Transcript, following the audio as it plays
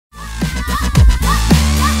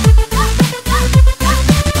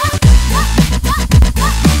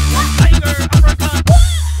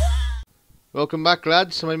Welcome back,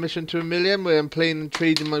 lads, to my mission to 1 million, where I'm playing and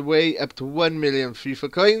trading my way up to 1 million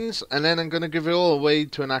FIFA coins, and then I'm going to give it all away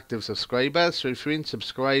to an active subscriber. So if you ain't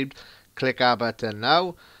subscribed, click our button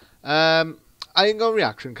now. I ain't got a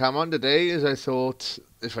reaction cam on today, as I thought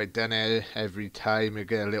if I'd done it every time it'd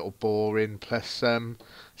get a little boring. Plus, someone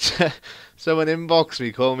inboxed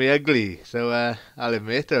me, called me ugly. So I'll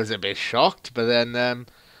admit I was a bit shocked, but then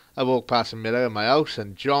I walked past a mirror in my house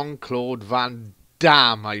and Jean-Claude Van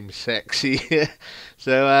Damn, I'm sexy.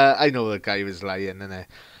 So I know the guy was lying, innit?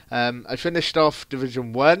 I finished off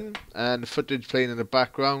Division 1, and the footage playing in the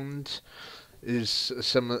background is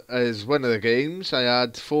one of the games. I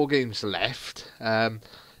had 4 games left.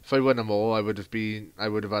 If I won them all, I would have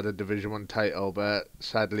had a Division 1 title, but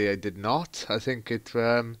sadly I did not. I think it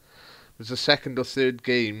was the second or third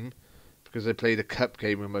game, because I played a cup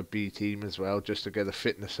game with my B team as well, just to get the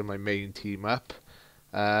fitness of my main team up.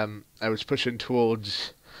 I was pushing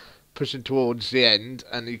towards the end,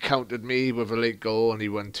 and he countered me with a late goal, and he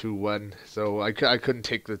won 2-1. So I couldn't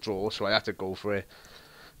take the draw, so I had to go for it.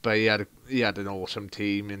 But he had an awesome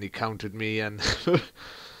team, and he countered me, and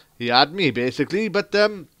he had me basically. But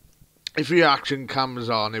if reaction comes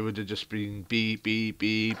on, it would have just been beep beep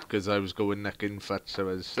beep, because I was going neck in foot. So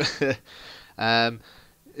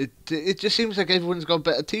it just seems like everyone's got a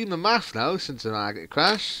better team than Maff now since the market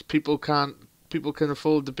crash. People can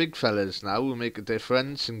afford the big fellas now who make a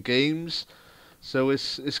difference in games, so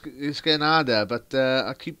it's getting harder. But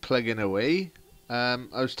I keep plugging away. I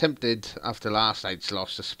was tempted after last night's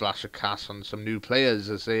loss to splash a cash on some new players,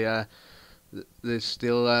 as they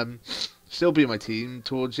still be my team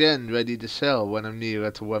towards the end, ready to sell when I'm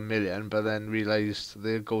nearer to 1 million. But then realised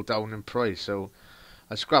they'll go down in price, so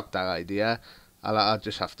I scrapped that idea. I'll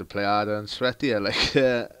just have to play harder and sweatier,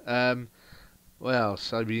 like. What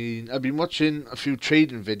else? I've been watching a few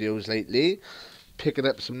trading videos lately, picking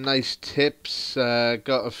up some nice tips.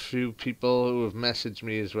 Got a few people who have messaged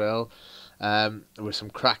me as well, with some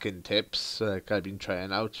cracking tips I've been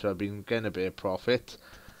trying out, so I've been getting a bit of profit.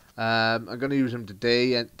 I'm going to use them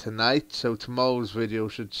today and tonight, so tomorrow's video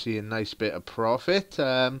should see a nice bit of profit.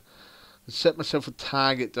 I set myself a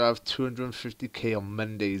target to have 250k on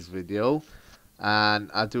Monday's video. And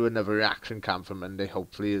I'll do another reaction cam for Monday,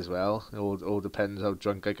 hopefully, as well. It all depends how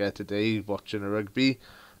drunk I get today watching the rugby.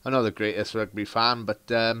 I'm not the greatest rugby fan, but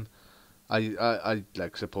I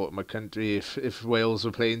like supporting my country. If Wales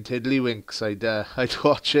were playing tiddlywinks, I'd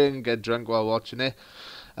watch it and get drunk while watching it.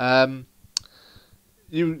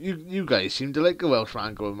 You guys seem to like the Welsh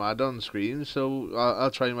man going mad on screen, so I'll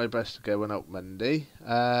try my best to get one out Monday.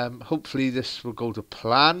 Hopefully this will go to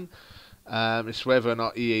plan. It's whether or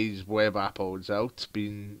not EA's web app holds out.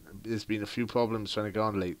 There's been a few problems trying to get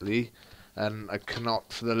on lately, and I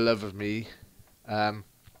cannot for the love of me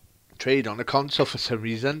trade on a console for some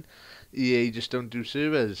reason. EA just don't do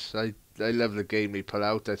servers. I love the game they pull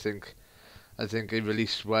out. I think they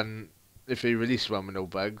released one. If they released one with no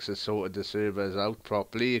bugs and sorted the servers out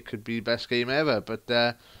properly, it could be the best game ever.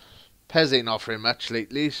 But PES ain't offering much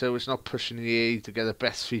lately, so it's not pushing EA to get the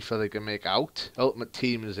best FIFA they can make out. Ultimate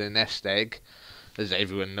Team is a nest egg, as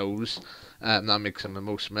everyone knows, and that makes them the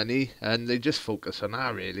most money, and they just focus on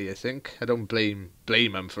that, really. I think I don't blame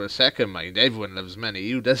them for a second, mind. Everyone loves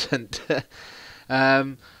money, who doesn't?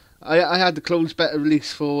 I had the closed beta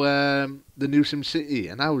release for the new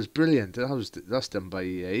SimCity, and that was brilliant. That's done by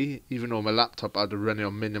EA, even though my laptop had to run it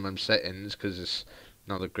on minimum settings, because it's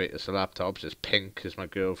not the greatest of laptops. It's pink, as my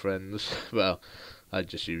girlfriend's. Well, I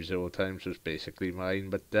just use it all the time, so it's basically mine.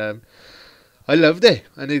 But I loved it,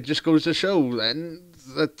 and it just goes to show then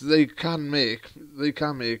that they can make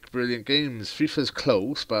brilliant games. FIFA's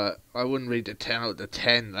close, but I wouldn't rate it 10 out of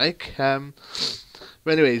 10. Like, but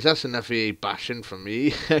anyways, that's enough EA bashing from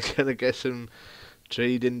me. I'm gonna get some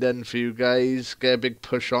trading done for you guys. Get a big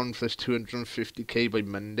push on for this 250k by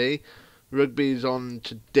Monday. Rugby's on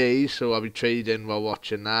today, so I'll be trading while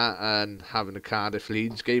watching that and having a Cardiff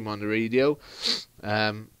Leeds game on the radio.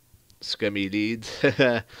 Scummy Leeds.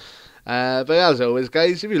 But as always,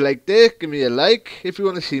 guys, if you liked it, give me a like. If you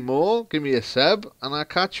want to see more, give me a sub, and I'll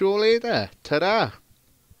catch you all later. Ta-da!